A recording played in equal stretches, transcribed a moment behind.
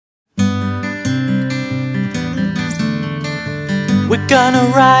gonna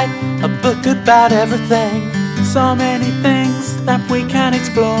write a book about everything. So many things that we can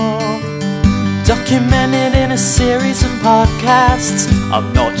explore, documented in a series of podcasts.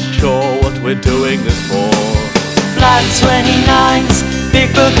 I'm not sure what we're doing this for. Flat 29's big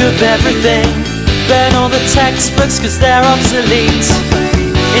book of everything. Burn all the textbooks cause they're obsolete.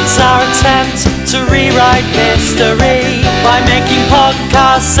 It's our attempt to rewrite history by making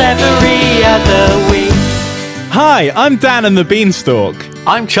podcasts every other week. Hi, I'm Dan and the Beanstalk.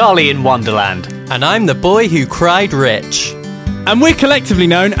 I'm Charlie in Wonderland. And I'm the boy who cried rich. And we're collectively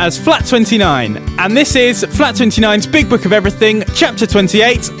known as Flat 29. And this is Flat 29's Big Book of Everything, Chapter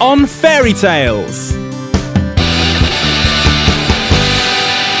 28 on Fairy Tales.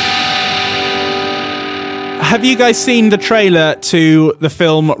 Have you guys seen the trailer to the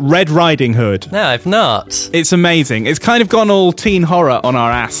film Red Riding Hood? No, I've not. It's amazing. It's kind of gone all teen horror on our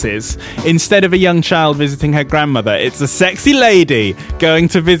asses. Instead of a young child visiting her grandmother, it's a sexy lady going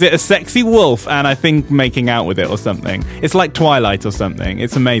to visit a sexy wolf and I think making out with it or something. It's like Twilight or something.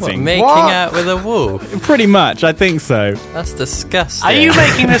 It's amazing. Making out with a wolf? Pretty much, I think so. That's disgusting. Are you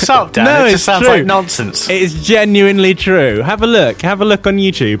making this up, Dan? No, it it's just sounds true. like nonsense. It is genuinely true. Have a look. Have a look on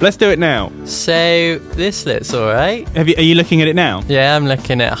YouTube. Let's do it now. So, this looks alright. Are you looking at it now? Yeah, I'm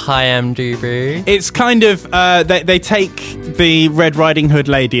looking at IMDb. It's kind of, they take the Red Riding Hood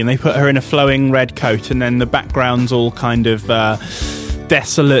lady and they put her in a flowing red coat and then the background's all kind of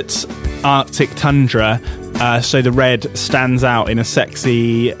desolate Arctic tundra. So the red stands out in a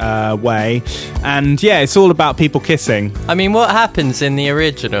sexy way. And yeah, it's all about people kissing. I mean, what happens in the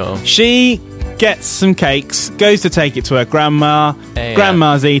original? She gets some cakes, goes to take it to her grandma. Yeah.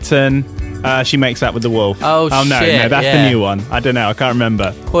 Grandma's eaten. She makes out with the wolf. Oh, no, shit, that's yeah. the new one. I don't know, I can't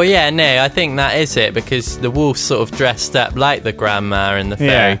remember. Well, yeah, no, I think that is it, because the wolf's sort of dressed up like the grandma in the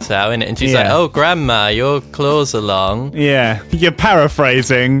fairy tale, innit? And she's like, oh, grandma, your claws are long. Yeah, you're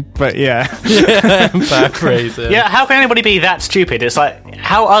paraphrasing, but yeah. I'm paraphrasing. Yeah, how can anybody be that stupid? It's like,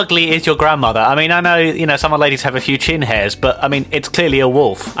 how ugly is your grandmother? I mean, I know, some ladies have a few chin hairs, but, I mean, it's clearly a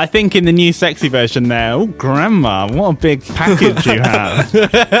wolf. I think in the new sexy version there, oh, grandma, what a big package you have.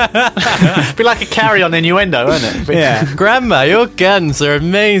 Be like a carry-on innuendo, wouldn't it? Yeah. Grandma, your guns are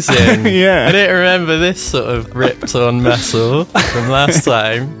amazing. Yeah. I didn't remember this sort of ripped-on muscle from last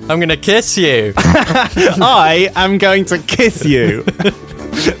time. I'm going to kiss you. I am going to kiss you.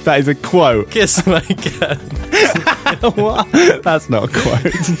 That is a quote. Kiss my gun. What? That's not a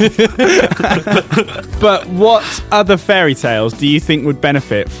quote. But what other fairy tales do you think would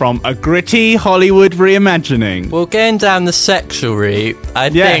benefit from a gritty Hollywood reimagining? Well, going down the sexual route, I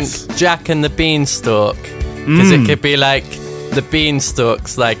think Jack and the Beanstalk. Because it could be like the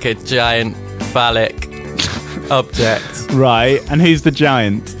beanstalk's like a giant phallic object. Right, and who's the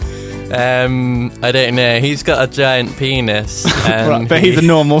giant? I don't know. He's got a giant penis. Right, but he's a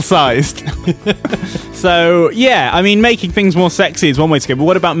normal sized. So, yeah, I mean, making things more sexy is one way to go, but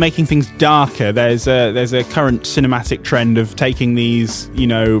what about making things darker? There's a current cinematic trend of taking these,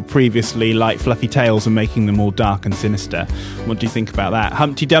 previously light, fluffy tales and making them all dark and sinister. What do you think about that?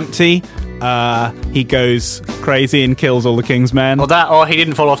 Humpty Dumpty, he goes crazy and kills all the king's men. Or he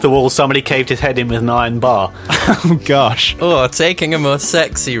didn't fall off the wall, somebody caved his head in with an iron bar. Oh, gosh. Or taking a more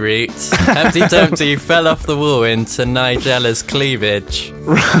sexy route, Humpty Dumpty fell off the wall into Nigella's cleavage.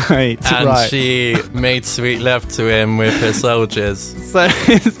 Right, and she made sweet love to him with her soldiers. So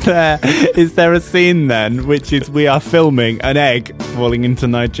is there a scene then which is we are filming an egg falling into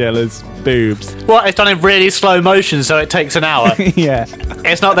Nigella's boobs? What? It's done in really slow motion, so it takes an hour. Yeah.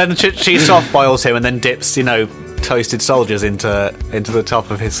 It's not then she soft boils him and then dips, toasted soldiers into the top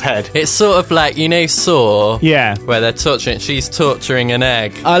of his head. It's sort of like, Saw? Yeah. Where they're torturing, she's torturing an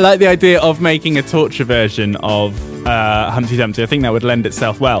egg. I like the idea of making a torture version of Humpty Dumpty. I think that would lend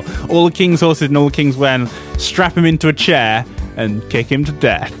itself well. All the king's horses and all the king's men strap him into a chair and kick him to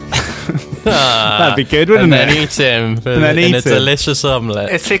death. That'd be good, wouldn't and it? Then eat him then in eat a him. delicious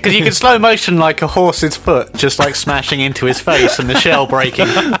omelette. It's because you can slow motion like a horse's foot, just like smashing into his face and the shell breaking.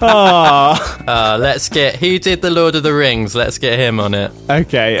 Oh. Who did the Lord of the Rings? Let's get him on it.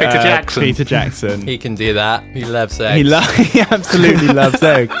 Okay. Peter Jackson. Peter Jackson. He can do that. He loves eggs. He absolutely loves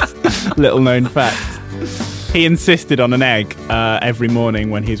eggs. Little known fact. He insisted on an egg every morning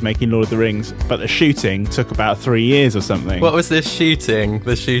when he was making Lord of the Rings, but the shooting took about 3 years or something. What was this shooting?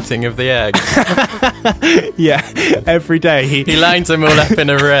 The shooting of the eggs? Yeah, every day he lined them all up in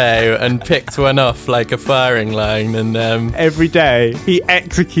a row and picked one off like a firing line, and every day he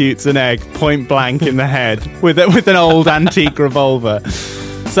executes an egg point blank in the head with an old antique revolver.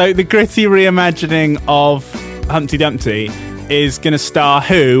 So the gritty reimagining of Humpty Dumpty is going to star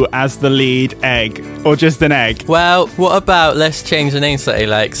who as the lead egg? Or just an egg? Well, what about let's change the name slightly,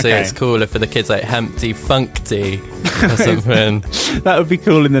 like, so Okay. it's cooler for the kids, like Humpty Funkty or something. That would be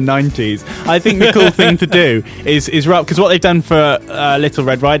cool in the 90s. I think the cool thing to do is because what they've done for Little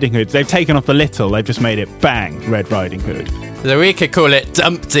Red Riding Hood, they've taken off the little, they've just made it bang Red Riding Hood. So we could call it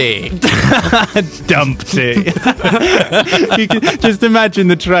Dumpty. Dumpty. You can just imagine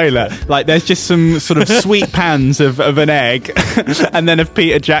the trailer. Like, there's just some sort of sweet pans of an egg, and then of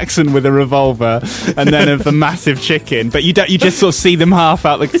Peter Jackson with a revolver, and then of the massive chicken. But you just sort of see them half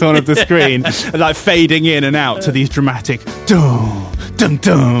out the corner of the screen, like fading in and out to these dramatic dum dum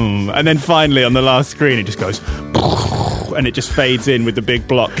dum, and then finally on the last screen it just goes. And it just fades in with the big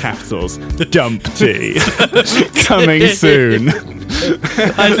block capitals. Dumpty. Coming soon.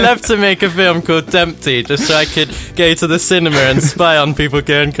 I'd love to make a film called Dumpty, just so I could go to the cinema and spy on people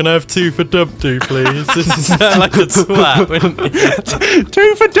going, can I have 2 for Dumpty, please? This is like a twat, wouldn't it?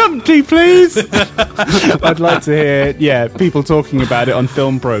 2 for Dumpty, please. I'd like to hear, people talking about it on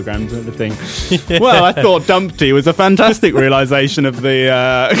film programmes and everything. Yeah. Well, I thought Dumpty was a fantastic realisation of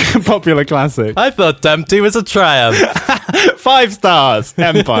the popular classic. I thought Dumpty was a triumph. 5 stars.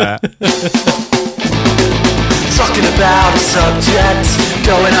 Empire. Talking about a subject,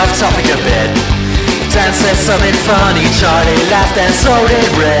 going off topic a bit. Dan said something funny, Charlie laughed and so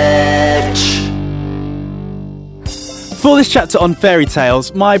did Rich. For this chapter on fairy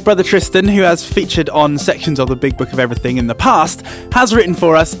tales, my brother Tristan, who has featured on sections of the Big Book of Everything in the past, has written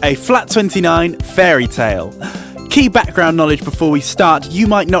for us a Flat 29 fairy tale. Key background knowledge before we start, you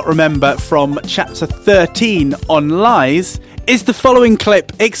might not remember from chapter 13 on lies, is the following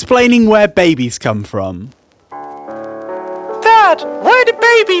clip explaining where babies come from. Dad, where do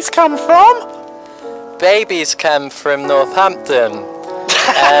babies come from? Babies come from Northampton.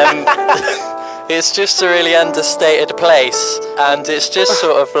 It's just a really understated place, and it's just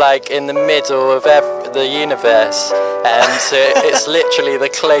sort of like in the middle of the universe, and it's literally the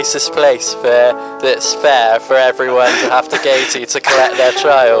closest place that's fair for everyone to have to go to collect their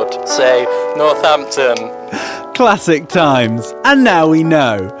child. So, Northampton. Classic times, and now we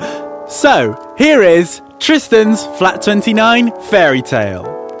know. So, here is Tristan's Flat 29 fairy tale.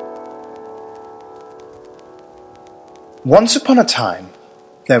 Once upon a time,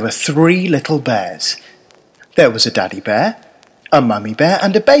 there were 3 little bears. There was a daddy bear, a mummy bear,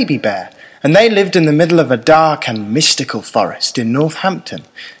 and a baby bear, and they lived in the middle of a dark and mystical forest in Northampton,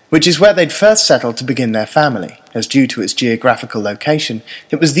 which is where they'd first settled to begin their family, as due to its geographical location,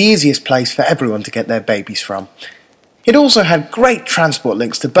 it was the easiest place for everyone to get their babies from. It also had great transport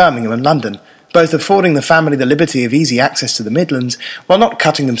links to Birmingham and London, both affording the family the liberty of easy access to the Midlands, while not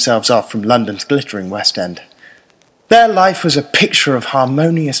cutting themselves off from London's glittering West End. Their life was a picture of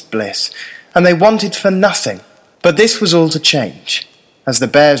harmonious bliss, and they wanted for nothing. But this was all to change, as the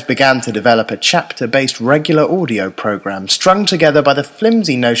bears began to develop a chapter-based regular audio program strung together by the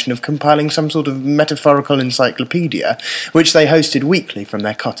flimsy notion of compiling some sort of metaphorical encyclopedia, which they hosted weekly from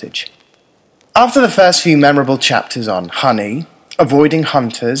their cottage. After the first few memorable chapters on honey, avoiding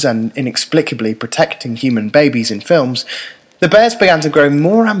hunters, and inexplicably protecting human babies in films, the bears began to grow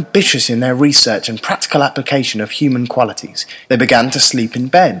more ambitious in their research and practical application of human qualities. They began to sleep in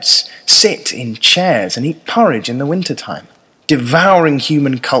beds, sit in chairs, and eat porridge in the wintertime, devouring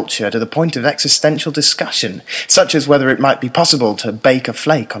human culture to the point of existential discussion, such as whether it might be possible to bake a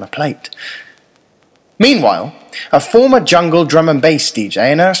flake on a plate. Meanwhile, a former jungle drum and bass DJ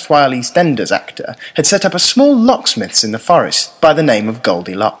and erstwhile EastEnders actor had set up a small locksmith's in the forest by the name of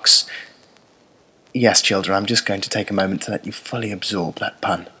Goldilocks. Yes, children, I'm just going to take a moment to let you fully absorb that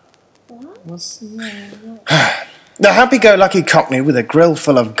pun. The happy-go-lucky Cockney with a grill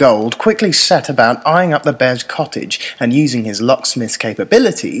full of gold quickly set about eyeing up the bear's cottage, and using his locksmith's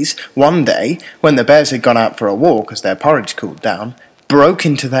capabilities, one day, when the bears had gone out for a walk as their porridge cooled down, broke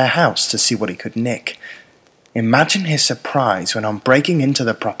into their house to see what he could nick. Imagine his surprise when, on breaking into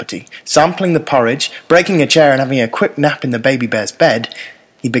the property, sampling the porridge, breaking a chair and having a quick nap in the baby bear's bed,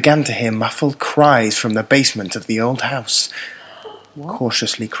 he began to hear muffled cries from the basement of the old house. What?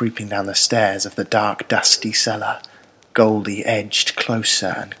 Cautiously creeping down the stairs of the dark, dusty cellar, Goldie edged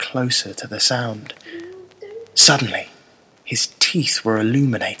closer and closer to the sound. Suddenly, his teeth were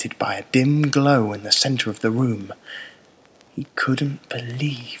illuminated by a dim glow in the centre of the room. He couldn't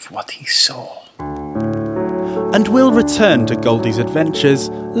believe what he saw. And we'll return to Goldie's adventures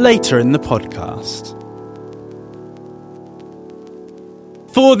later in the podcast.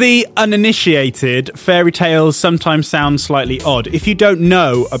 For the uninitiated, fairy tales sometimes sound slightly odd. If you don't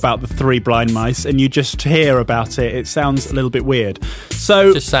know about the Three Blind Mice and you just hear about it, it sounds a little bit weird.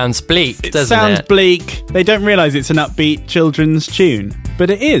 So Just sounds bleak, doesn't it? sounds bleak. They don't realise it's an upbeat children's tune, but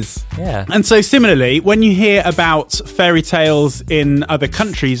it is. Yeah. And so similarly, when you hear about fairy tales in other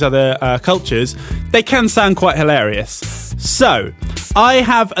countries, other cultures, they can sound quite hilarious. So, I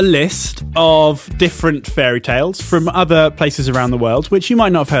have a list of different fairy tales from other places around the world, which you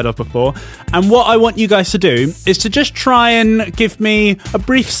might not have heard of before. And what I want you guys to do is to just try and give me a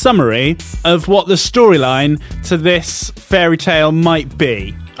brief summary of what the storyline to this fairy tale might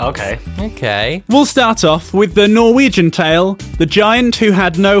be. Okay. Okay. We'll start off with the Norwegian tale, The Giant Who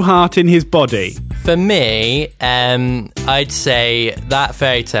Had No Heart in His Body. For me, I'd say that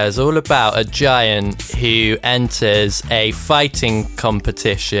fairy tale is all about a giant who enters a fighting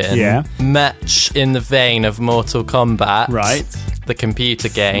competition. Yeah. Much in the vein of Mortal Kombat. Right. The computer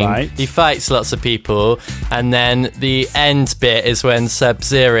game. Right. He fights lots of people, and then the end bit is when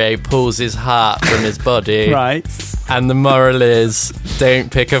Sub-Zero pulls his heart from his body. Right. And the moral is, don't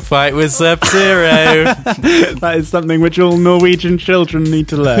pick a fight with Sub-Zero. That is something which all Norwegian children need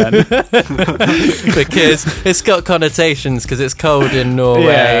to learn. Because it's got connotations, because it's cold in Norway.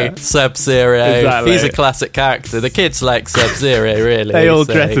 Yeah. Sub-Zero. Exactly. He's a classic character. The kids like Sub-Zero, really. They all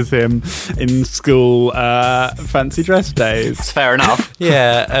so- dress as him in school fancy dress days. It's fair enough.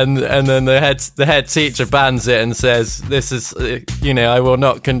 Yeah, and then the head teacher bans it and says, "This is, I will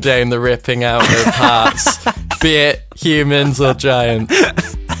not condone the ripping out of hearts, be it humans or giants."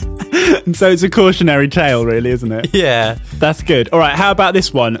 And so it's a cautionary tale, really, isn't it? Yeah. That's good. All right, how about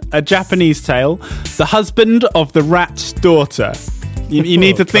this one? A Japanese tale, The Husband of the Rat's Daughter. You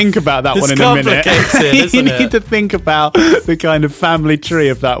need to think about that It's one in a minute. complicated, You isn't need it? to think about the kind of family tree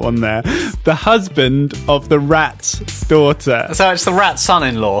of that one there. The Husband of the Rat's Daughter. So it's the rat's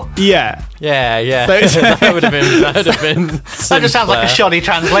son-in-law. Yeah. Yeah. So- that would have been. That just sounds like a shoddy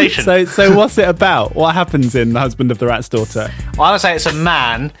translation. So what's it about? What happens in The Husband of the Rat's Daughter? Well, I would say it's a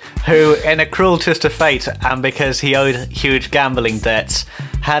man who, in a cruel twist of fate, and because he owed huge gambling debts,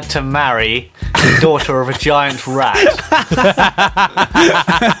 had to marry the daughter of a giant rat.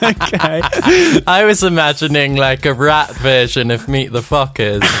 Okay. I was imagining like a rat version of Meet the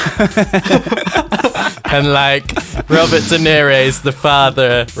Fockers. And like Robert De Niro's the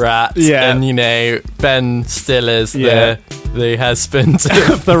father rat, Yeah. and Ben Stiller's Yeah. the husband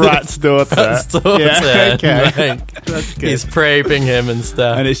Of the Rat's Daughter. Rat's daughter. Yeah, okay. And, like, That's good. he's probing him and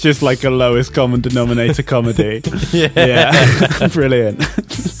stuff. And it's just like a lowest common denominator comedy. Yeah. Yeah. Brilliant.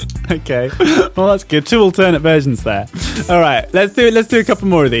 Okay. Well, that's good. Two alternate versions there. All right. Let's do a couple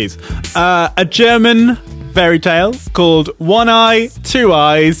more of these. A German fairy tale called One Eye, Two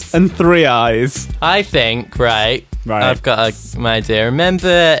Eyes, and Three Eyes. I think, right, I've got an idea.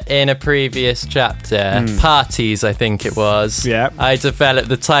 Remember in a previous chapter, Parties, I think it was, Yeah. I developed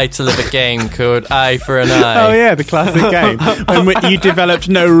the title of a game called Eye for an Eye. Oh, yeah, the classic game. When you developed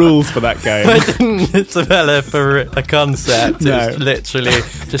no rules for that game. I didn't develop a concept. No. It was literally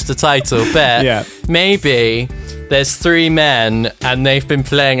just a title. But Yeah. maybe there's three men and they've been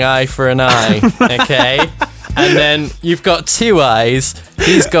playing Eye for an Eye, okay? And then you've got Two Eyes.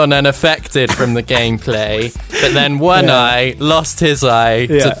 He's gone unaffected from the gameplay. But then One Eye lost his eye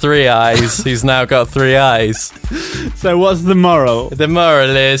to Three Eyes, who's now got three eyes. So what's the moral? The moral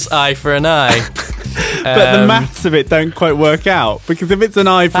is Eye for an Eye. But the maths of it don't quite work out. Because if it's an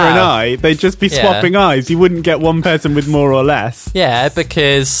eye for an How? eye, they'd just be Yeah. swapping eyes. You wouldn't get one person with more or less. Yeah,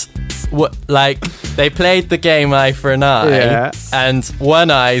 because they played the game Eye for an Eye, Yeah. and One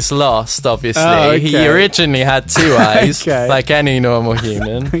Eye's lost. Obviously, Oh, okay. he originally had two eyes, Okay. like any normal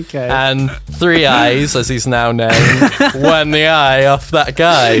human. Okay. And Three Eyes, as he's now known, won the eye off that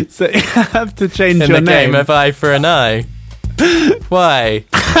guy So you have to change in your the name. game of Eye for an Eye. Why?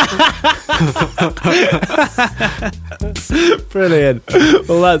 Brilliant.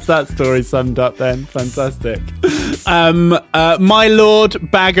 Well, that's that story summed up then. Fantastic. My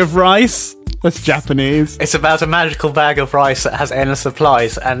Lord Bag of Rice. That's Japanese. It's about a magical bag of rice that has endless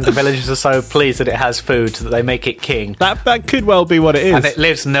supplies, and the villagers are so pleased that it has food that they make it king. That could well be what it is. And it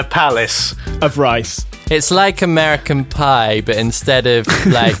lives in a palace. Of rice. It's like American Pie, but instead of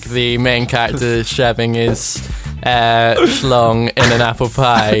like the main character shoving his schlong in an apple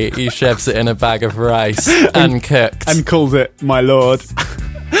pie, he shoves it in a bag of rice, uncooked. And calls it My Lord.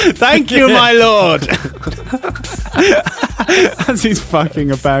 Thank you, my lord. As he's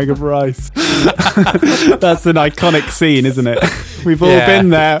fucking a bag of rice. That's an iconic scene, isn't it? We've all Yeah. been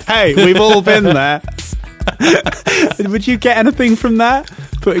there. Hey, we've all been there. Would you get anything from that?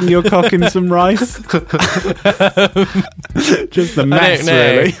 Putting your cock in some rice? Just the mess, I don't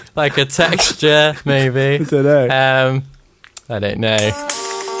know. really. Like a texture, maybe. I don't know. I don't know.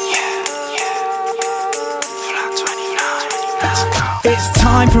 It's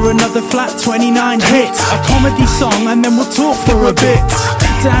time for another Flat 29 hit. A comedy song and then we'll talk for a bit.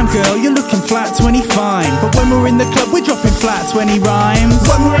 Damn girl, you're looking flat 20 fine. But when we're in the club, we're dropping flat 20 rhymes.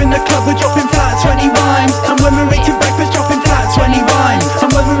 When we're in the club, we're dropping flat 20 rhymes. And when we're eating breakfast, dropping flat 20 rhymes.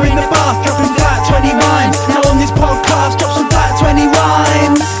 And when we're in the bath, dropping flat 20 rhymes. Now on this podcast, drop some flat 20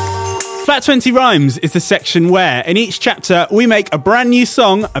 rhymes. Flat 20 Rhymes is the section where, in each chapter, we make a brand new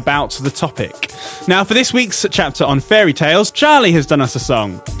song about the topic. Now, for this week's chapter on fairy tales, Charlie has done us a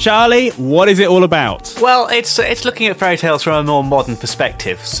song. Charlie, what is it all about? Well, it's looking at fairy tales from a more modern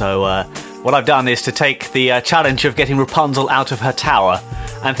perspective. So what I've done is to take the challenge of getting Rapunzel out of her tower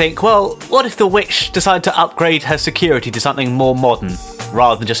and think, well, what if the witch decided to upgrade her security to something more modern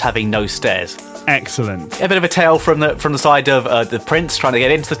rather than just having no stairs? Excellent. A bit of a tale from the side of the prince trying to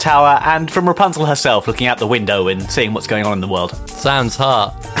get into the tower, and from Rapunzel herself looking out the window and seeing what's going on in the world. Sounds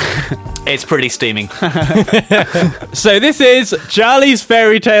hot. It's pretty steaming. So this is Charlie's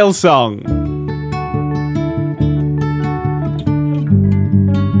fairy tale song.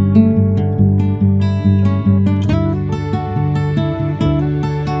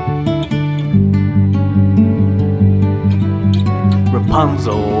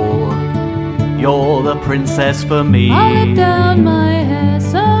 Rapunzel, you're the princess for me. I'll let down my hair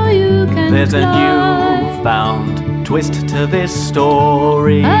so you can There's a fly. newfound twist to this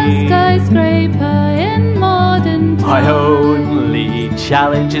story. A skyscraper in modern times. My only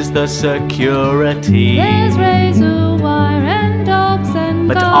challenge is the security. There's razor wire and dogs and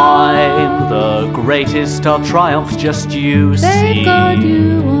But guards. I'm the greatest, I'll triumph, just you see. They've got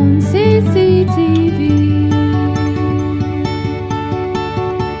you on CCTV.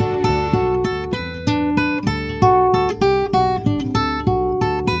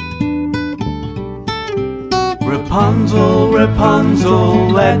 Rapunzel, Rapunzel,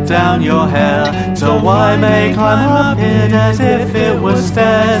 let down your hair, so I may climb up it as if it was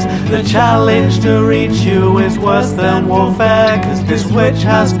stairs. The challenge to reach you is worse than warfare, 'cause this witch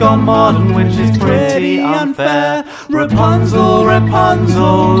has gone modern, which is pretty unfair. Rapunzel,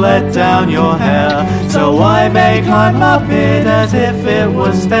 Rapunzel, let down your hair, so I may climb up it as if it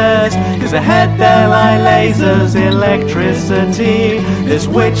was stairs. 'Cause ahead there lie lasers, electricity. This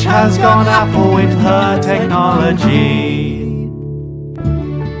witch has gone Apple with her technology.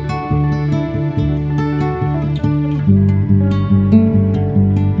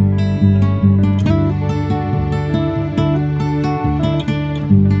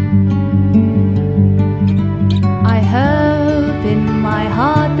 I hope in my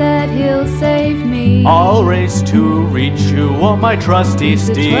heart that he'll save me. I'll race to reach you on my trusty The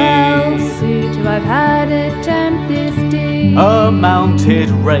steed. 12 suit, I've had it tempt this deed. A mounted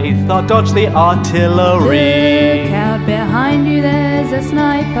wraith, I'll dodge the artillery. Look out behind you, there's a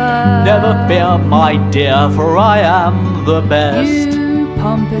sniper. Never fear, my dear, for I am the best. You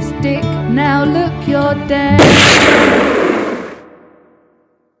pompous dick, now look, you're dead.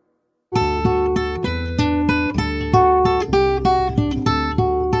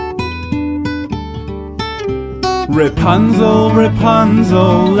 Rapunzel,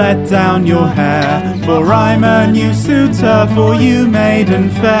 Rapunzel, let down your hair, for I'm a new suitor for you, maiden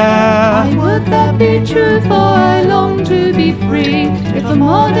fair. Would that be true, for I long to be free. If a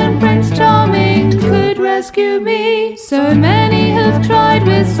modern Prince Charming could rescue me. So many have tried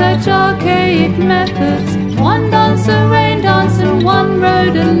with such archaic methods. One danced a rain dance and one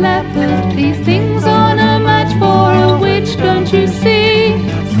rode a leopard. These things aren't a match for a witch, don't you see?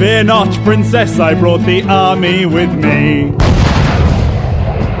 Fear not, princess, I brought the army with me.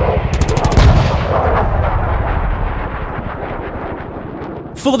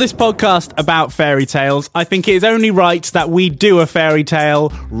 For this podcast about fairy tales, I think it is only right that we do a fairy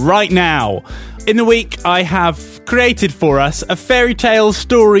tale right now. In the week, I have created for us a fairy tale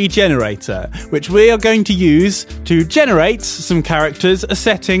story generator, which we are going to use to generate some characters, a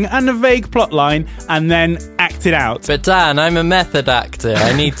setting, and a vague plotline, and then act it out. But Dan, I'm a method actor.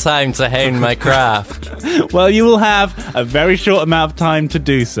 I need time to hone my craft. Well, you will have a very short amount of time to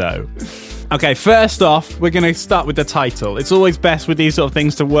do so. Okay, first off, we're going to start with the title. It's always best with these sort of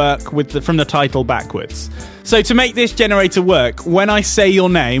things to work with from the title backwards. So to make this generator work, when I say your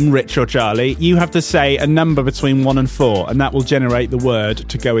name, Rich or Charlie, you have to say a number between 1 and 4, and that will generate the word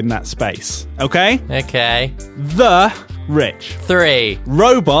to go in that space. Okay? Okay. The Rich. 3.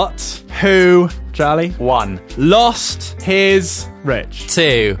 Robot who Charlie? 1. Lost his... Rich.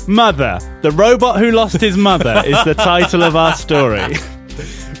 2. Mother. The robot who lost his mother is the title of our story.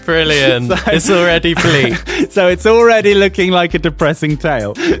 Brilliant. It's already bleak. So it's already looking like a depressing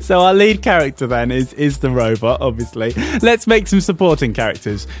tale. So our lead character then is the robot, obviously. Let's make some supporting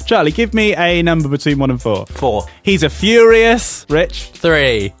characters. Charlie, give me a number between 1 and 4. 4. He's a furious... Rich?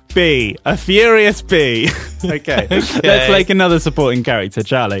 3. B. A furious bee. Okay. Let's make another supporting character.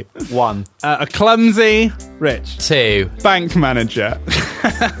 Charlie. 1. A clumsy... Rich. 2. Bank manager.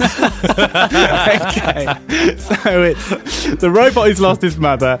 Okay. So it's the robot who's lost his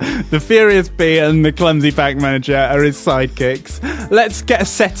mother, the furious bee, and the clumsy bank manager are his sidekicks. Let's get a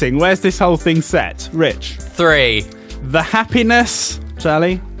setting. Where's this whole thing set? Rich. 3. The happiness.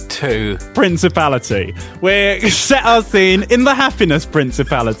 Charlie. 2. Principality. We're set our scene in the happiness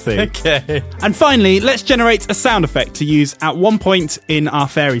principality. Okay. And finally, let's generate a sound effect to use at one point in our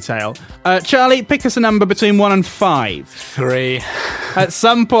fairy tale. Charlie, pick us a number between 1 and 5. 3. At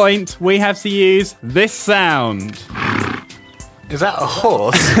some point, we have to use this sound. Is that a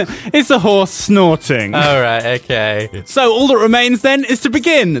horse? It's a horse snorting. All right, okay. So all that remains then is to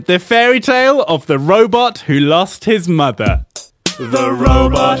begin the fairy tale of the robot who lost his mother. The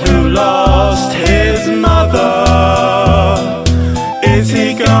robot who lost his mother. Is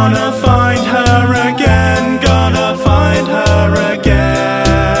he gonna find her again? Gonna find her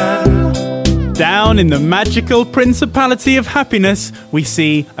again? Down in the magical principality of happiness, we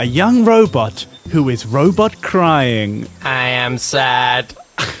see a young robot who is robot crying. I am sad.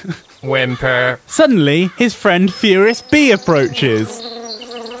 Whimper. Suddenly, his friend Furious Bee approaches.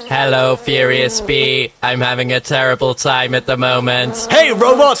 Hello, Furious Bee. I'm having a terrible time at the moment Hey,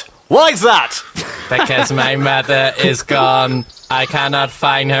 robot! Why's that? because my mother is gone. I cannot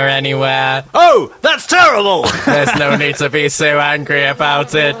find her anywhere. Oh, that's terrible! There's no need to be so angry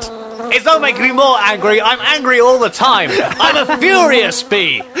about it. It don't make me more angry. I'm angry all the time. I'm a furious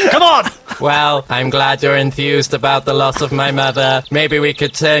bee. Come on! Well, I'm glad you're enthused about the loss of my mother. Maybe we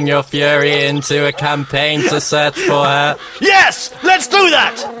could turn your fury into a campaign to search for her. Yes! Let's do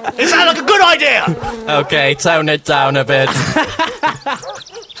that! It sounds like a good idea! Okay, tone it down a bit.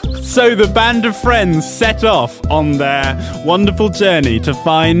 So the band of friends set off on their wonderful journey to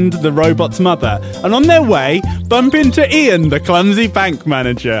find the robot's mother, and on their way, bump into Ian, the clumsy bank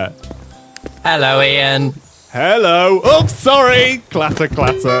manager. Hello, Ian. Hello. Oops, sorry. Clatter,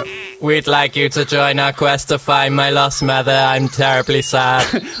 clatter. We'd like you to join our quest to find my lost mother. I'm terribly sad.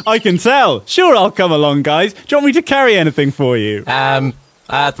 I can tell. Sure, I'll come along, guys. Do you want me to carry anything for you?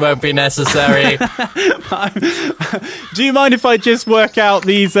 That won't be necessary. Do you mind if I just work out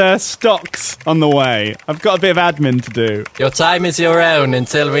these stocks on the way? I've got a bit of admin to do. Your time is your own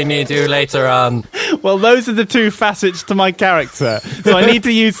until we need you later on. Well, those are the two facets to my character, so I need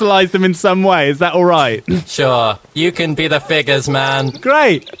to utilise them in some way. Is that all right? Sure, you can be the figures, man.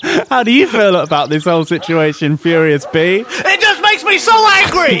 Great. How do you feel about this whole situation, Furious Bee? It just makes me so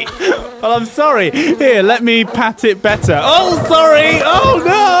angry! Well, I'm sorry. Here, let me pat it better. Oh, sorry. Oh,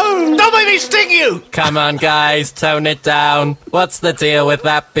 no. Don't make me sting you! Come on, guys, tone it down. What's the deal with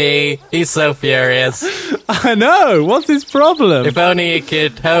that bee? He's so furious. I know. What's his problem? If only he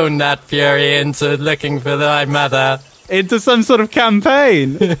could hone that fury into looking for my mother. Into some sort of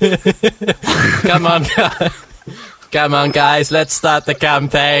campaign. Come on, guys. Come on, guys, let's start the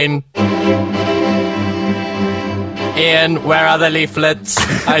campaign. Ian, where are the leaflets?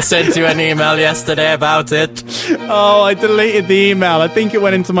 I sent you an email yesterday about it. Oh, I deleted the email. I think it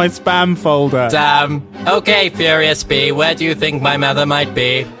went into my spam folder. Damn. Okay, Furious Bee, where do you think my mother might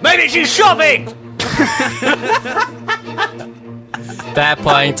be? Maybe she's shopping! Fair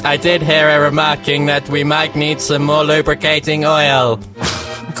point. I did hear her remarking that we might need some more lubricating oil.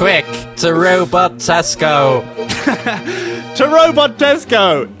 Quick, to Robot Tesco. To Robot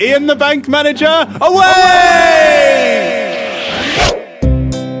Tesco, Ian the bank manager, away!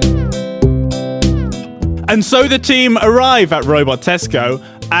 And so the team arrive at Robot Tesco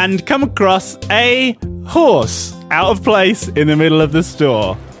and come across a horse out of place in the middle of the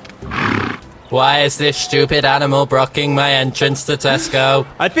store. Why is this stupid animal blocking my entrance to Tesco?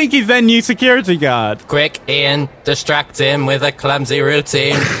 I think he's their new security guard. Quick, Ian, distract him with a clumsy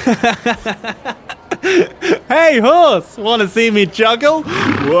routine. Hey, horse, want to see me juggle?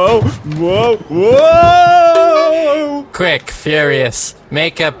 Whoa, whoa, whoa! Quick, Furious,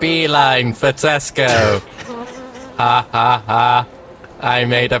 make a beeline for Tesco. Ha ha ha. I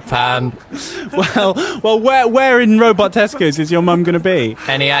made a pan. Well, where in Robot Tesco's is your mum going to be?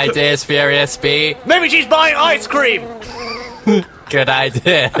 Any ideas, Furious Bee? Maybe she's buying ice cream! Good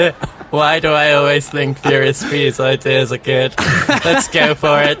idea. Why do I always think Furious Bee's ideas are good? Let's go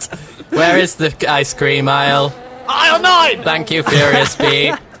for it. Where is the ice cream aisle? Aisle 9! Thank you, Furious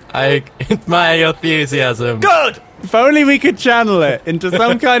Bee. I admire your enthusiasm. Good! If only we could channel it into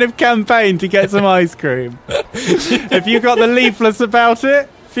some kind of campaign to get some ice cream. Have you got the leaflets about it,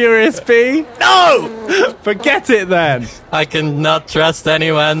 Furious Bee? No! Forget it then. I cannot trust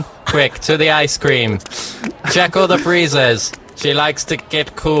anyone. Quick, to the ice cream. Check all the freezers. She likes to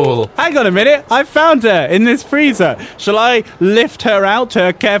get cool. Hang on a minute, I found her in this freezer. Shall I lift her out,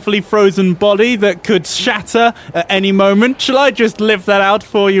 her carefully frozen body that could shatter at any moment? Shall I just lift that out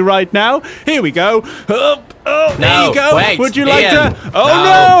for you right now? Here we go. Oh, there No, you go. wait, Would you like Ian. to?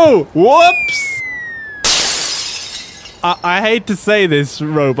 Oh no! Whoops! I hate to say this,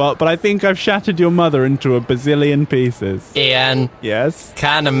 robot, but I think I've shattered your mother into a bazillion pieces. Ian, Yes?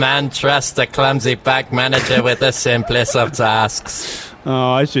 can a man trust a clumsy bank manager with the simplest of tasks?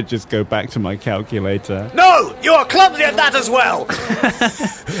 Oh, I should just go back to my calculator. No! You are clumsy at that as well!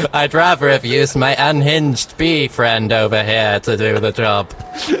 I'd rather have used my unhinged bee friend over here to do the job.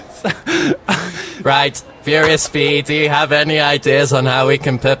 Right, Furious Bee, do you have any ideas on how we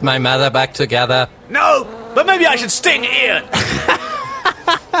can put my mother back together? No! But maybe I should sting Ian!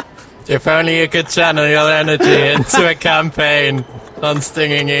 If only you could channel your energy into a campaign on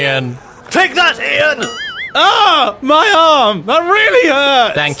stinging Ian. Take that, Ian! Ah! My arm! That really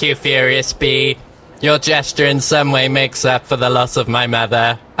hurts! Thank you, Furious Bee. Your gesture in some way makes up for the loss of my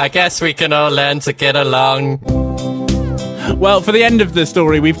mother. I guess we can all learn to get along. Well, for the end of the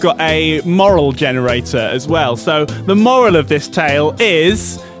story, we've got a moral generator as well. So the moral of this tale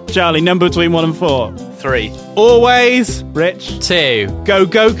is... Charlie, number between 1 and 4. 3. Always, Rich, 2.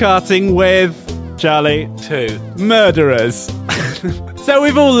 go-karting with... Charlie, 2. murderers. So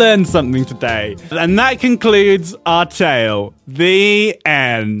we've all learned something today. And that concludes our tale. The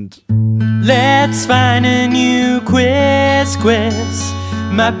end. Let's find a new quiz.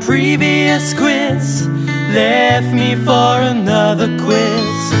 My previous quiz left me for another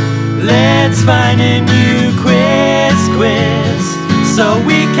quiz. Let's find a new quiz so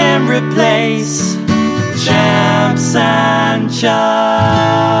we can replace champs and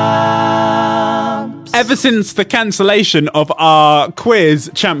chumps. Ever since the cancellation of our quiz,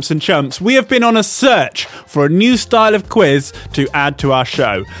 Champs and Chumps, we have been on a search for a new style of quiz to add to our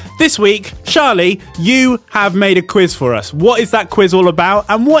show. This week, Charlie, you have made a quiz for us. What is that quiz all about,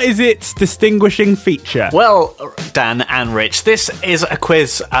 and what is its distinguishing feature? Well, Dan and Rich, this is a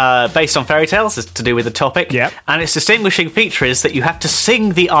quiz based on fairy tales. It's to do with the topic. Yep. And its distinguishing feature is that you have to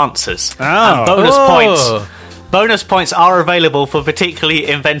sing the answers. Oh. And Oh. bonus points are available for particularly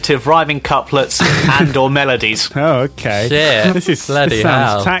inventive rhyming couplets and or melodies. Oh, okay. Shit. This Bloody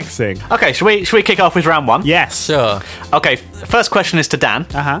sounds hell. taxing. Okay, should we kick off with round 1? Yes. Sure. Okay, first question is to Dan.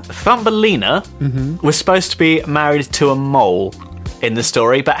 Uh-huh. Thumbelina was supposed to be married to a mole in the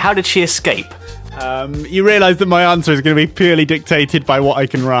story, but how did she escape? You realise that my answer is going to be purely dictated by what I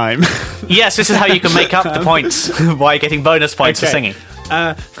can rhyme. Yes, this is how you can make up the points by getting bonus points for Okay. singing.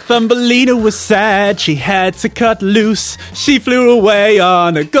 Thumbelina was sad, she had to cut loose. She flew away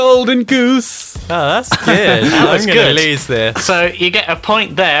on a golden goose. Oh, that's good. was I'm going to good. lose this. So you get a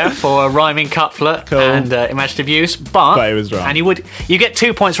point there for a rhyming couplet Cool. and imaginative use, but And you get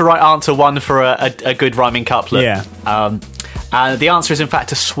 2 points for right answer, 1 for a good rhyming couplet. Yeah. And the answer is in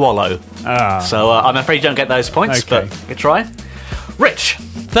fact a swallow. So I'm afraid you don't get those points, Okay. but you try. Rich.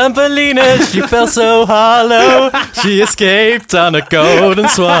 Thumbelina, she felt so hollow. She escaped on a golden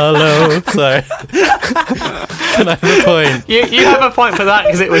swallow. Sorry. Can I have a point? You have a point for that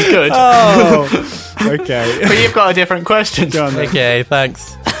because it was good. Oh, okay. But you've got a different question. Go on then. Okay,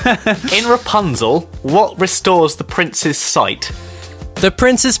 thanks. In Rapunzel, what restores the prince's sight? The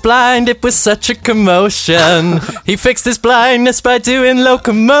prince is blind, it was such a commotion. He fixed his blindness by doing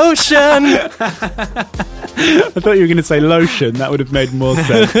locomotion. I thought you were going to say lotion. That would have made more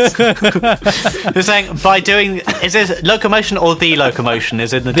sense. You're saying by doing... Is this locomotion or the locomotion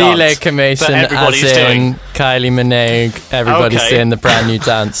is in the The dance? locomotion, that everybody's as in doing? Kylie Minogue. Everybody's Okay. doing the brand new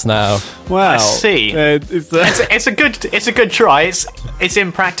dance now. Wow. I see. It's a good try. It's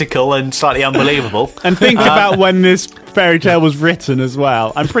impractical and slightly unbelievable. and think about when this fairy tale was written as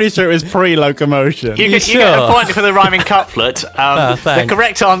well. I'm pretty sure it was pre-locomotion. You get sure? a point for the rhyming couplet. The thanks.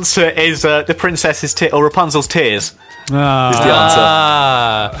 correct answer is the princess's or Rapunzel's tears. Is the answer?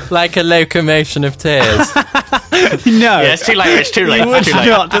 Ah, like a locomotion of tears. No. Yeah, it's too late. It's too late. You would Too late.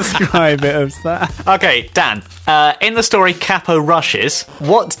 not describe it as that. Okay, Dan. In the story Capo Rushes,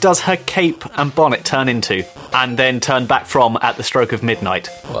 what does her cape and bonnet turn into and then turn back from at the stroke of midnight?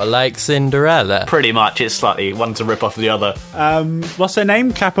 What, like Cinderella? Pretty much. It's slightly one's a rip off of the other. What's her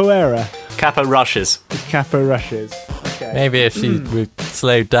name? Capoeira. Capo Rushes. Capo Rushes. Okay. Maybe if she would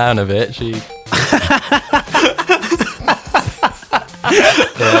slowed down a bit, she...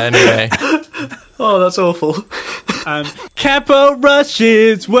 Yeah, anyway. Oh, that's awful. Capo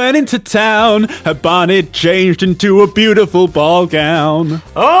Rushes went into town. Her bonnet changed into a beautiful ball gown.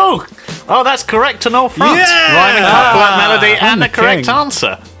 Oh, that's correct on all fronts. Yeah! Rhyming couplet, melody, I'm and the the correct king.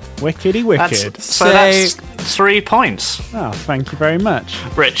 answer. Wickedy wicked. That's 3 points. Oh, thank you very much.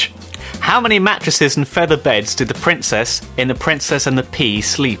 Rich, how many mattresses and feather beds did the princess in The Princess and the Pea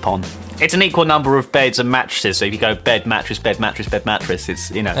sleep on? It's an equal number of beds and mattresses. So if you go bed, mattress, bed, mattress, bed, mattress,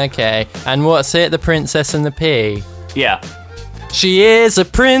 it's, Okay, and what's it? The Princess and the Pea? Yeah. She is a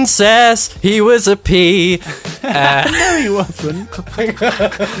princess, he was a pea. No, he wasn't. I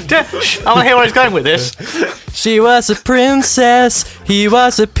want to hear where he's going with this. She was a princess, he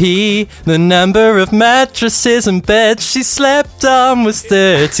was a pea. The number of mattresses and beds she slept on was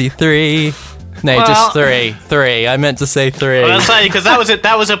 33. No, just three. I meant to say 3. Well, I'll say, because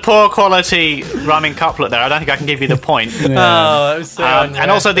that was a poor quality rhyming couplet there. I don't think I can give you the point. Oh, that was so And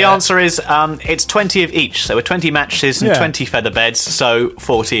also the answer is it's 20 of each. So 20 mattresses and 20 feather beds, so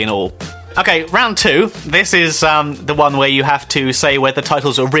 40 in all. Okay, round 2. This is the one where you have to say whether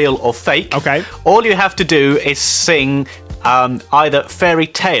titles are real or fake. Okay. All you have to do is sing either fairy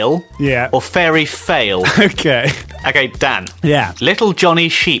tale or fairy fail. Okay. Okay, Dan. Yeah. Little Johnny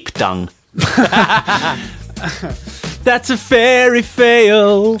Sheep Dung. That's a fairy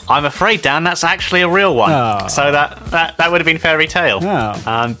fail. I'm afraid, Dan, that's actually a real one. Oh. So that would have been fairy tale.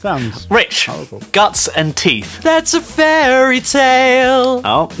 Oh, sounds Rich, horrible. Guts and teeth. That's a fairy tale.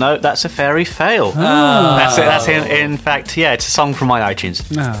 Oh, no, that's a fairy fail. That's it. That's in fact, it's a song from my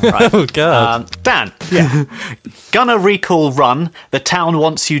iTunes. Right. Oh, God. Dan. Yeah. Gonna recall run. The town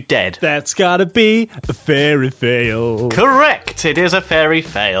wants you dead. That's gotta be a fairy fail. Correct. It is a fairy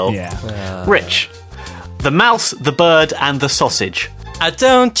fail. Yeah. Rich. The mouse, the bird, and the sausage. I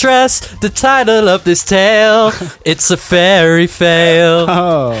don't trust the title of this tale. It's a fairy fail.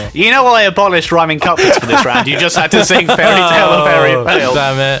 Oh. You know I abolished rhyming couplets for this round. You just had to sing fairy tale or fairy fail.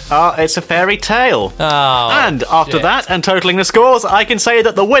 Damn it. Oh, it's a fairy tale. Oh, And after that, and totaling the scores, I can say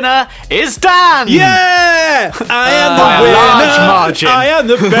that the winner is Dan! Yeah! I am the By a winner. large margin. I am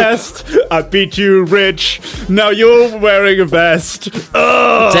the best. I beat you, Rich. Now you're wearing a vest.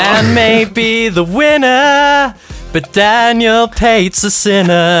 Ugh. Dan may be the winner, but Daniel Pate's a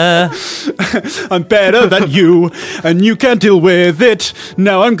sinner. I'm better than you, and you can't deal with it.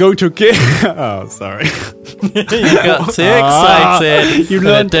 Now I'm going to get... Oh, sorry. You got too excited. You and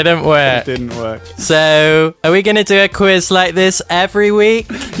learned- it didn't work. It didn't work. So, are we going to do a quiz like this every week?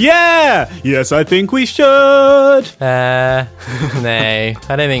 Yeah! Yes, I think we should. No, I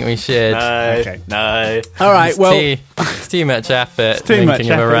don't think we should. Okay. No. All right, well... It's too much effort too thinking much of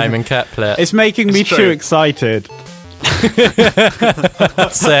a effort. rhyming couplet. It's making me It's true. too excited.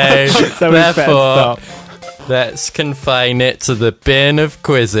 So So we better therefore, stop. let's confine it to the bin of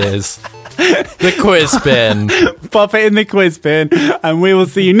quizzes. The quiz bin. Pop it in the quiz bin, and we will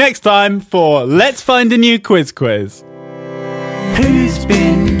see you next time for Let's Find a New Quiz. Who's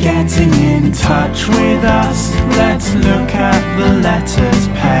been getting in touch with us? Let's look at the letters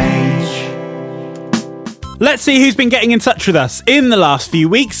page. Let's see who's been getting in touch with us in the last few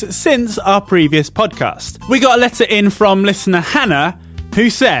weeks since our previous podcast. We got a letter in from listener Hannah,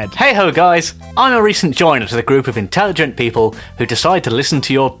 who said, Hey ho, guys. I'm a recent joiner to the group of intelligent people who decide to listen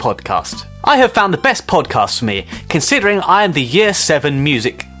to your podcast. I have found the best podcast for me, considering I am the Year 7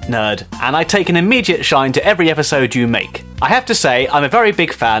 music nerd, and I take an immediate shine to every episode you make. I have to say, I'm a very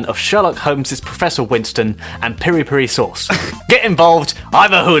big fan of Sherlock Holmes' Professor Winston and Piri Piri Sauce. Get involved,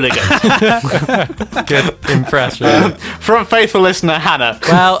 I'm a hooligan. Good impression. From faithful listener Hannah.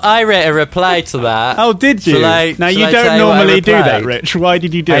 Well, I wrote a reply to that. Oh, did you? Shall Now, you I don't tell you what I normally do that, replied? Rich. Why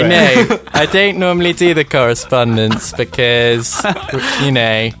did you do it? I know. I don't normally do the correspondence because, you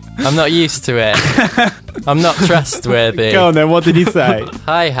know, I'm not used to it. I'm not trustworthy. Go on then, what did he say?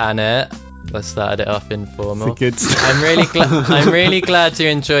 Hi, Hannah. I started it off informal. It's a good start. I'm really glad you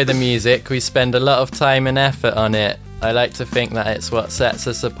enjoy the music. We spend a lot of time and effort on it. I like to think that it's what sets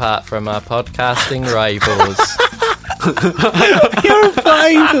us apart from our podcasting rivals. You're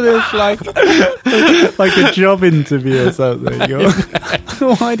replying to this like a job interview or something.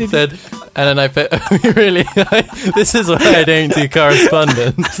 Why did you... Said, and then I put, this is why I don't do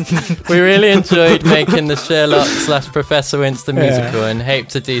correspondence. We really enjoyed making the Sherlock/Professor Winston musical and hope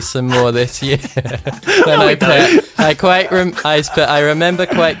to do some more this year. Then I remember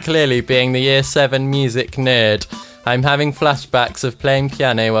quite clearly being the Year 7 music nerd. I'm having flashbacks of playing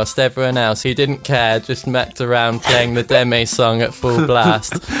piano whilst everyone else who didn't care just messed around playing the Deme song at full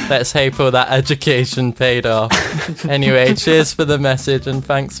blast. Let's hope all that education paid off. Anyway, cheers for the message and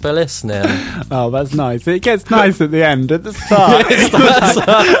thanks for listening. Oh, that's nice. It gets nice at the end. At the start,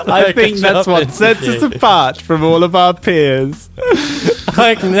 I think that's what sets us apart from all of our peers.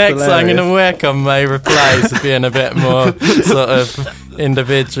 Like next, I'm going to work on my replies to being a bit more sort of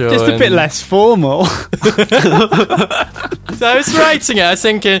individual. Just a bit less formal. So I was writing it, I was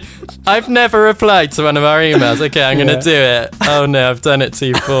thinking, I've never replied to one of our emails. Okay, I'm going to do it. Oh no, I've done it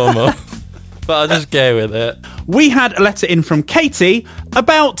too formal. But I'll just go with it. We had a letter in from Katie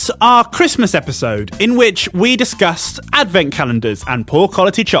about our Christmas episode in which we discussed advent calendars and poor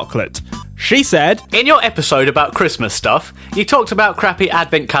quality chocolate. She said, In your episode about Christmas stuff, you talked about crappy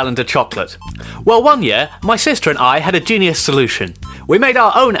advent calendar chocolate. Well, one year, my sister and I had a genius solution. We made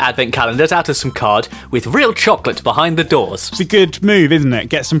our own advent calendars out of some card with real chocolate behind the doors. it's a good move, isn't it?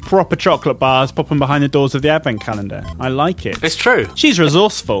 Get some proper chocolate bars, pop them behind the doors of the advent calendar. I like it. It's true. She's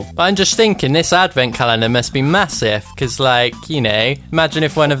resourceful. But I'm just thinking, this advent calendar must be massive, because, like, you know, imagine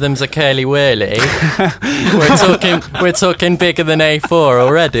if one of them's a curly whirly. We're talking bigger than A4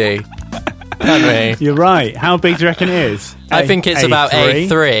 already, aren't we? You're right. How big do you reckon it is? I think it's about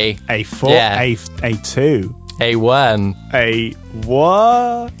A3. A4? Yeah. A2? A1. A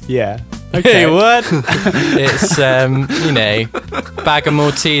what? Yeah. Okay. What? It's, you know, bag of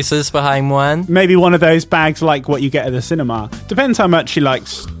Maltesers behind one. Maybe one of those bags like what you get at the cinema. Depends how much she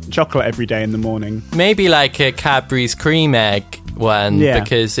likes chocolate every day in the morning. Maybe like a Cadbury's cream egg one,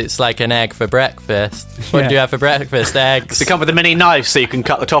 because it's like an egg for breakfast. What do you have for breakfast? Eggs. They come with a mini knife so you can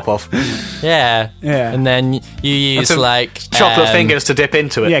cut the top off. Yeah. And then you use like chocolate fingers to dip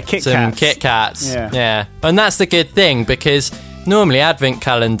into it. Yeah, Kit some Kats. Kit Kats. Yeah. And that's the good thing, because normally advent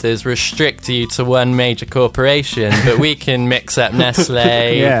calendars restrict you to one major corporation, but we can mix up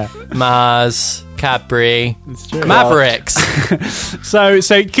Nestle, Mars, Cadbury, Mavericks. So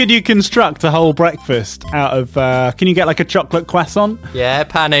could you construct a whole breakfast out of can you get like a chocolate croissant? Yeah,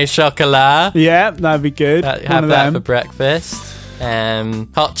 pain au chocolat. Yeah, that'd be good. Have that for breakfast.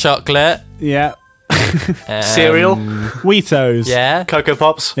 Hot chocolate. Yeah. Cereal. Wheatos. Yeah. Cocoa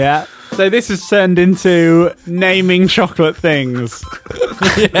Pops. Yeah. So this has turned into naming chocolate things.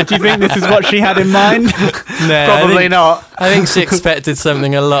 Do you think this is what she had in mind? No, Probably not. I think she expected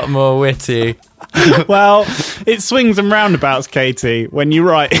something a lot more witty. Well, it swings and roundabouts, Katie, when you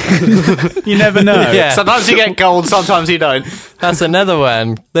write. You never know. Yeah. Sometimes you get gold, sometimes you don't. That's another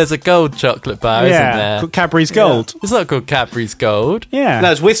one. There's a gold chocolate bar, isn't there? called Cadbury's Gold. It's not called Cadbury's Gold. Yeah.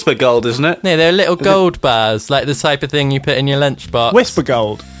 No, it's Whisper Gold, isn't it? No, they're little gold bars, like the type of thing you put in your lunchbox. Whisper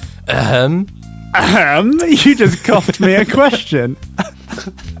Gold. You just coughed me a question.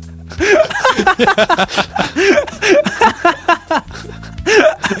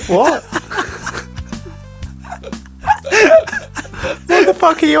 What? What the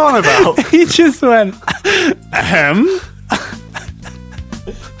fuck are you on about? He just went, I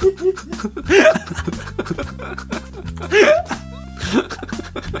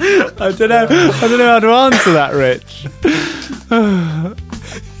don't know how to answer that, Rich.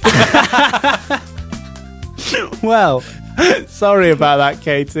 Well, sorry about that,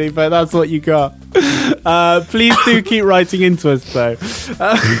 Katie, but that's what you got. Please do keep writing into us, though.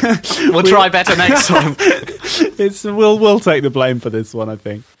 We'll try better next time. We'll take the blame for this one, I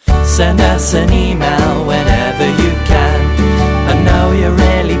think. Send us an email whenever you can. I know you're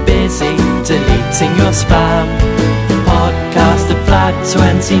really busy deleting your spam.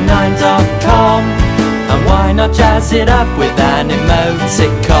 Podcast@flat29.com. And why not jazz it up with an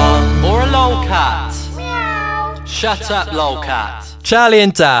emoticon? Or a lolcat. Shut up, lolcat. Charlie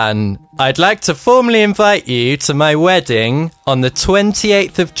and Dan, I'd like to formally invite you to my wedding on the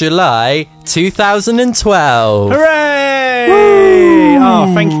 28th of July, 2012. Hooray! Woo!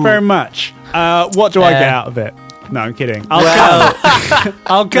 Oh, thank you very much. What do I get out of it? No, I'm kidding. I'll come.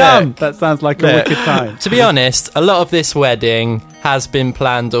 I'll come. Look, that sounds like a wicked time. To be honest, a lot of this wedding has been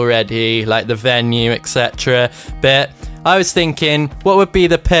planned already, like the venue, etc. But I was thinking, what would be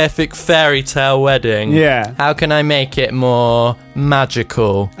the perfect fairy tale wedding? Yeah. How can I make it more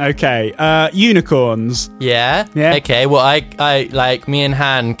magical? Okay. Unicorns. Yeah? Yeah. Okay, well, I like, me and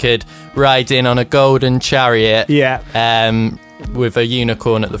Han could ride in on a golden chariot. Yeah. with a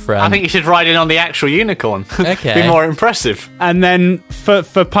unicorn at the front. Um, I think you should ride in on the actual unicorn. Okay. Be more impressive. And then for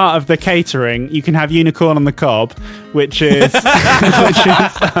part of the catering, you can have unicorn on the cob, which is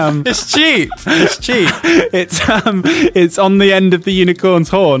It's cheap. It's cheap. it's on the end of the unicorn's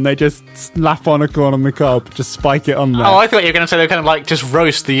horn. They just slap on a corn on the cob, just spike it on there. Oh, I thought you were going to say they kind of like just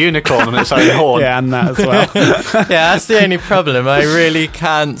roast the unicorn on its own horn. Yeah, and that as well. Yeah, that's the only problem. I really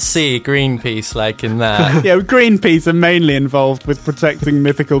can't see Greenpeace like in that. Yeah, Greenpeace are mainly involved with protecting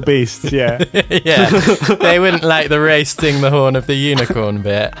mythical beasts. Yeah, Yeah, they wouldn't like the roasting the horn of the unicorn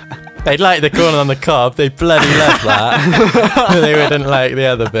bit. They'd like the corn on the cob. They bloody love that. They wouldn't like the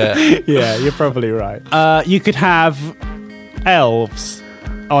other bit. yeah, you're probably right. You could have elves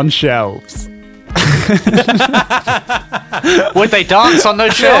on shelves. Would they dance on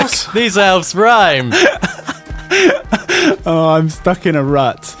those shelves? Look, these elves rhyme. Oh, I'm stuck in a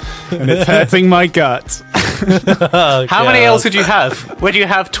rut, and it's hurting my gut. Oh, How many God. elves would you have? Would you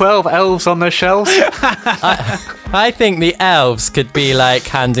have 12 elves on those shelves? I think the elves could be like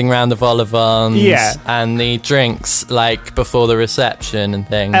handing round the vol au vents Yeah. and the drinks like before the reception and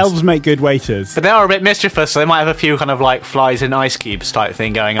things. Elves make good waiters. But they are a bit mischievous, so they might have a few kind of like flies in ice cubes type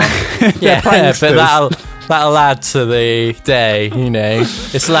thing going on. Yeah, but pranksters. that'll add to the day, you know.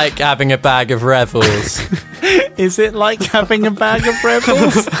 It's like having a bag of Revels. Is it like having a bag of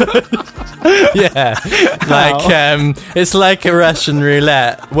rebels? Yeah, like it's like a Russian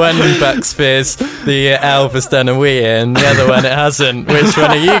roulette. One bucks fizz, the elf has done a wee in, the other one it hasn't. Which one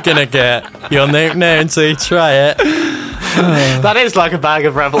are you gonna get? You'll never know until you try it. That is like a bag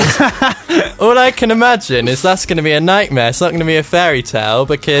of rebels. All I can imagine is that's going to be a nightmare. It's not going to be a fairy tale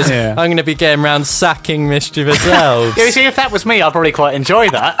because Yeah. I'm going to be going around sacking mischievous elves. Yeah, you see, if that was me, I'd probably quite enjoy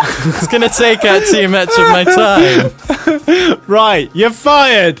that. It's going to take out too much of my time. Right, you're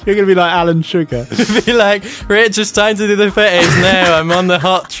fired. You're going to be like Alan Sugar. Be like, Rich, it's time to do the footage now. I'm on the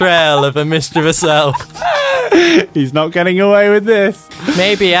hot trail of a mischievous elf. He's not getting away with this.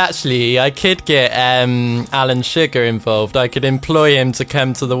 Maybe actually I could get Alan Sugar involved. I could employ him to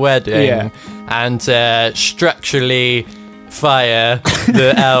come to the wedding Yeah. and structurally fire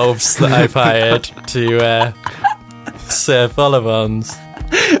the elves that I've hired to serve vol au vents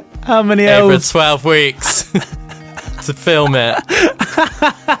How many over elves? 12 weeks to film it.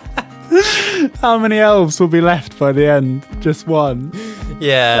 How many elves will be left by the end? Just one.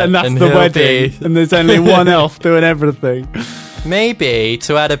 Yeah, And that's the he'll wedding. be- And there's only one elf doing everything. Maybe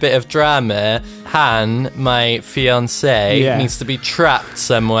to add a bit of drama, Han, my fiancée, Yeah. needs to be trapped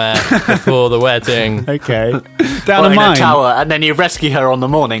somewhere before the wedding. Okay. Down Or a in mine. a tower, and then you rescue her on the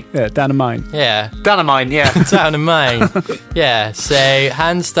morning. Yeah, down a mine. Yeah, Down a mine, yeah. down a mine. Yeah, so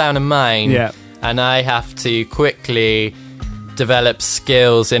Han's down a mine. Yeah. And I have to quickly develop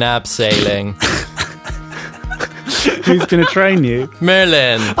skills in abseiling. Who's going to train you?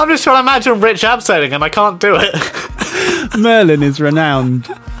 Merlin. I'm just trying to imagine Rich abseiling, and I can't do it. Merlin is renowned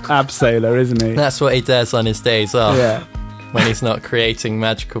abseiler, isn't he? That's what he does on his days off. Yeah. When he's not creating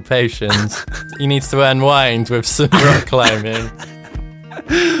magical potions. He needs to unwind with some rock climbing.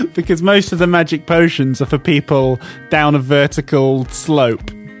 Because most of the magic potions are for people down a vertical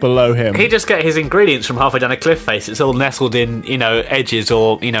slope below him. He'd just get his ingredients from halfway down a cliff face. It's all nestled in, edges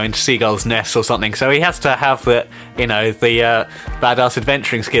or, in seagulls' nests or something. So he has to have the badass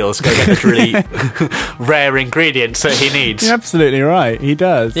adventuring skills to go get those really rare ingredients that he needs. You're absolutely right. He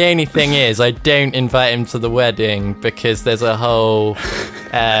does. The only thing is, I don't invite him to the wedding because there's a whole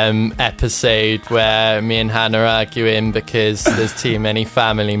episode where me and Han are arguing because there's too many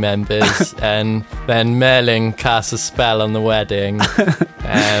family members, and then Merlin casts a spell on the wedding.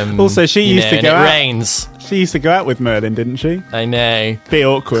 Also, she used to and go it out- rains. She used to go out with Merlin, didn't she? I know, Be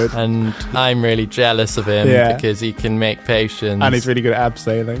awkward. and I'm really jealous of him Yeah. because he can make potions, And he's really good at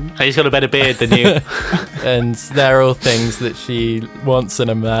abseiling. And he's got a better beard than you. and they're all things that she wants in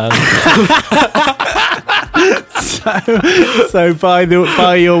a man. So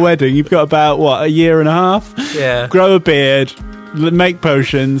by your wedding, you've got about, what, a year and a half? Yeah. Grow a beard, make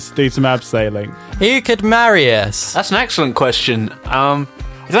potions, do some abseiling. Who could marry us? That's an excellent question.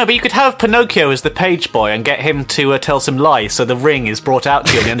 I don't know, but you could have Pinocchio as the page boy and get him to tell some lies so the ring is brought out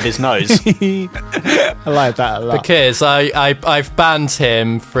to you at the end of his nose. I like that a lot. Because I've banned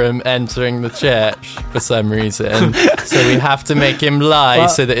him from entering the church for some reason. So we have to make him lie Well-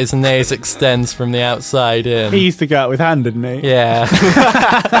 so that his nose extends from the outside in. He used to go out with Han, didn't he? Yeah.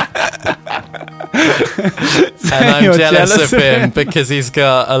 And I'm You're jealous jealous of of him him. because he's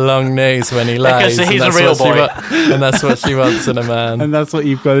got a long nose when he lies. Because he's and a that's real what she boy. and that's what she wants in a man. And that's what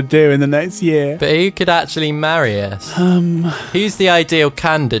you've got to do in the next year. But who could actually marry us? Who's the ideal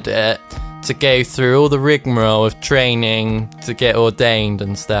candidate to go through all the rigmarole of training to get ordained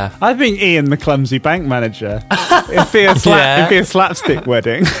and stuff. I think Ian, the clumsy bank manager. It'd be a slapstick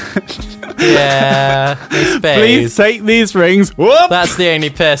wedding. Yeah, I suppose. Please take these rings. Whoop! That's the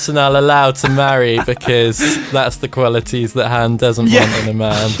only person I'll allow to marry because that's the qualities that Han doesn't want in a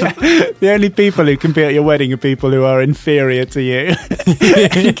man. The only people who can be at your wedding are people who are inferior to you,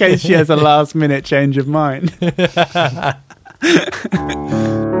 in case she has a last-minute change of mind.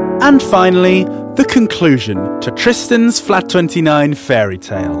 And finally, the conclusion to Tristan's Flat 29 fairy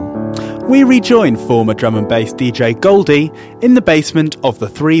tale. We rejoin former drum and bass DJ Goldie in the basement of the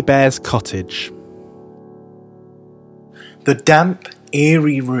Three Bears cottage. The damp,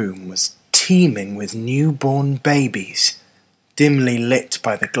 eerie room was teeming with newborn babies, dimly lit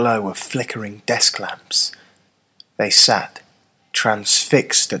by the glow of flickering desk lamps. They sat,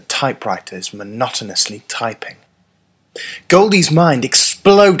 transfixed at typewriters, monotonously typing. Goldie's mind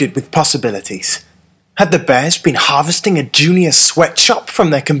exploded with possibilities. Had the Bears been harvesting a junior sweatshop from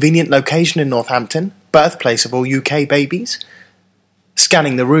their convenient location in Northampton, birthplace of all UK babies?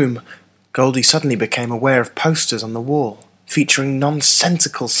 Scanning the room, Goldie suddenly became aware of posters on the wall, featuring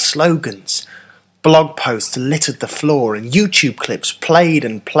nonsensical slogans. Blog posts littered the floor, and YouTube clips played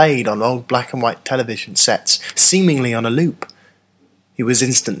and played on old black and white television sets, seemingly on a loop. He was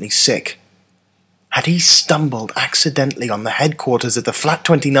instantly sick. Had he stumbled accidentally on the headquarters of the Flat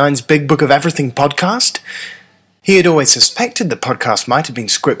 29's Big Book of Everything podcast? He had always suspected the podcast might have been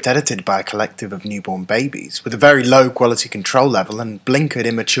script edited by a collective of newborn babies, with a very low quality control level and blinkered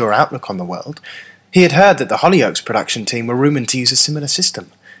immature outlook on the world. He had heard that the Hollyoaks production team were rumoured to use a similar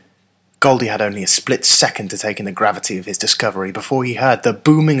system. Goldie had only a split second to take in the gravity of his discovery before he heard the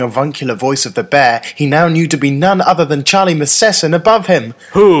booming avuncular voice of the bear he now knew to be none other than Charlie Massesson above him.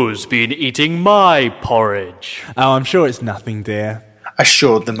 Who's been eating my porridge? Oh, I'm sure it's nothing, dear.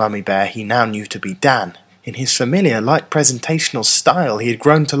 Assured the mummy bear he now knew to be Dan, in his familiar light presentational style he had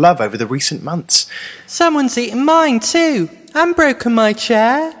grown to love over the recent months. Someone's eaten mine too, and broken my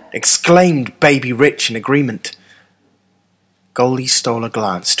chair, exclaimed Baby Rich in agreement. Goldie stole a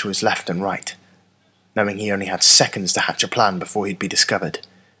glance to his left and right, knowing he only had seconds to hatch a plan before he'd be discovered.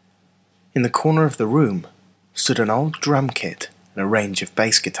 In the corner of the room stood an old drum kit and a range of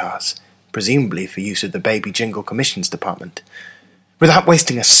bass guitars, presumably for use of the Baby Jingle Commissions department. Without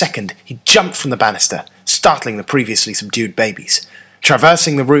wasting a second, he jumped from the banister, startling the previously subdued babies.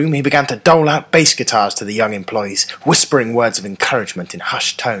 Traversing the room, he began to dole out bass guitars to the young employees, whispering words of encouragement in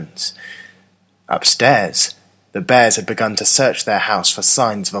hushed tones. Upstairs, the Bears had begun to search their house for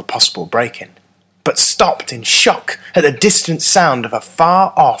signs of a possible break-in, but stopped in shock at the distant sound of a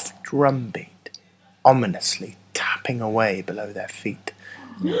far-off drumbeat, ominously tapping away below their feet.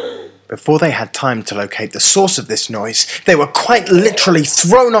 Before they had time to locate the source of this noise, they were quite literally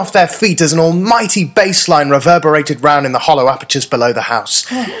thrown off their feet as an almighty bass line reverberated round in the hollow apertures below the house.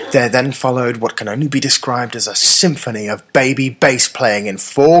 There then followed what can only be described as a symphony of baby bass playing in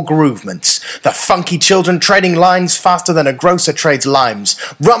 4 groovements, the funky children trading lines faster than a grocer trades limes,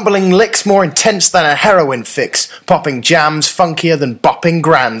 rumbling licks more intense than a heroin fix, popping jams funkier than bopping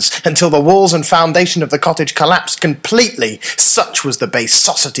grands, until the walls and foundation of the cottage collapsed completely. Such was the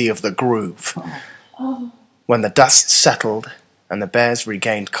bassosity of the groove. When the dust settled and the Bears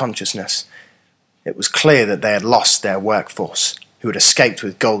regained consciousness, it was clear that they had lost their workforce, who had escaped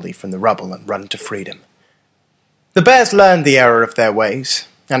with Goldie from the rubble and run to freedom. The Bears learned the error of their ways,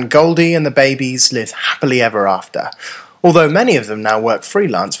 and Goldie and the babies lived happily ever after, although many of them now work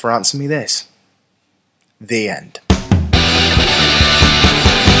freelance for Answer Me This. The end.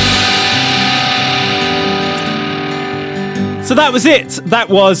 So that was it. That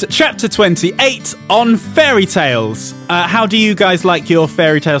was chapter 28 on fairy tales. How do you guys like your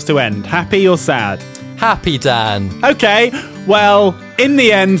fairy tales to end? Happy or sad? Happy, Dan. Okay, well, in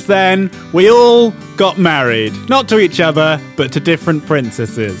the end then, we all got married. Not to each other, but to different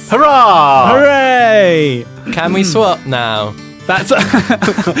princesses. Hurrah! Hooray! Can we swap now? That's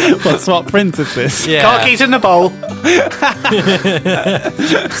what swap princesses. Yeah. Cockies in the bowl.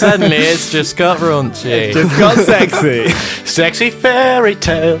 Suddenly it's just got raunchy. Just got sexy. Sexy fairy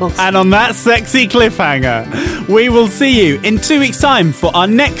tales. And on that sexy cliffhanger, we will see you in 2 weeks' time for our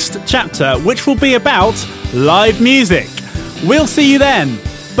next chapter, which will be about live music. We'll see you then.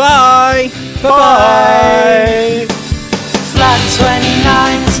 Bye. Bye. Flat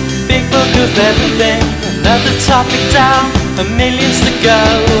 29's Big Book of Everything. Another topic down, and millions to go.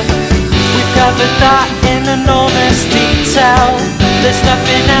 We've covered that in enormous detail. There's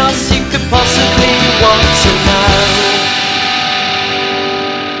nothing else you could possibly want to know.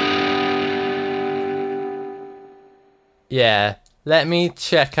 Yeah. Let me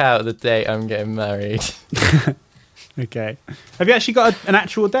check out the date I'm getting married. Okay. Have you actually got an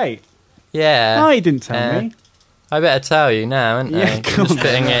actual date? Yeah. Oh, you didn't tell me. I better tell you now, aren't Yeah, I? come Just on.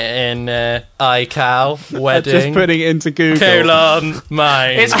 putting it in iCal, wedding, Just putting it into Google. colon,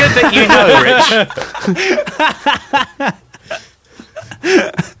 mine. It's good that you know, Rich.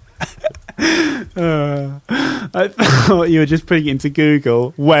 I thought you were just putting it into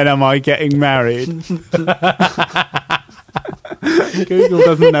Google. When am I getting married? Google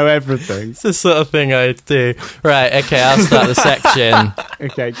doesn't know everything. It's the sort of thing I do. Right, okay, I'll start the section.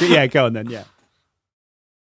 Okay, yeah, go on then, yeah.